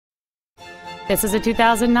This is a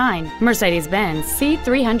 2009 Mercedes-Benz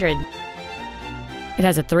C300. It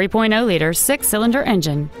has a 3.0-liter six-cylinder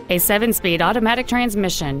engine, a 7-speed automatic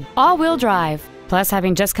transmission, all-wheel drive. Plus,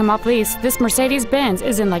 having just come off lease, this Mercedes-Benz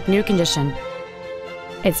is in like new condition.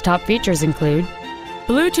 Its top features include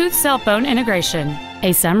Bluetooth cell phone integration,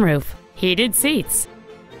 a sunroof, heated seats,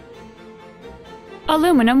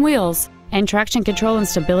 aluminum wheels, and traction control and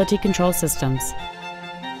stability control systems.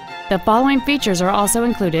 The following features are also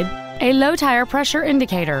included: a low tire pressure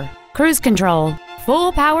indicator, cruise control,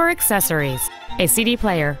 full power accessories, a CD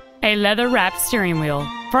player, a leather-wrapped steering wheel,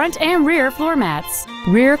 front and rear floor mats,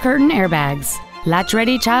 rear curtain airbags,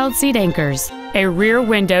 latch-ready child seat anchors, a rear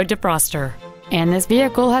window defroster, and this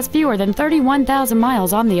vehicle has fewer than 31,000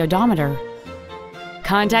 miles on the odometer.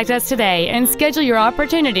 Contact us today and schedule your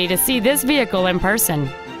opportunity to see this vehicle in person.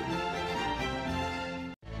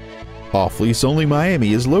 Off Lease Only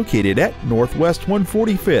Miami is located at Northwest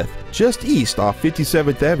 145th, just east off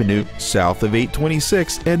 57th Avenue, south of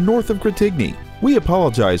 826, and north of Gratigny. We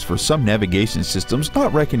apologize for some navigation systems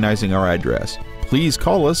not recognizing our address. Please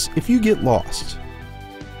call us if you get lost.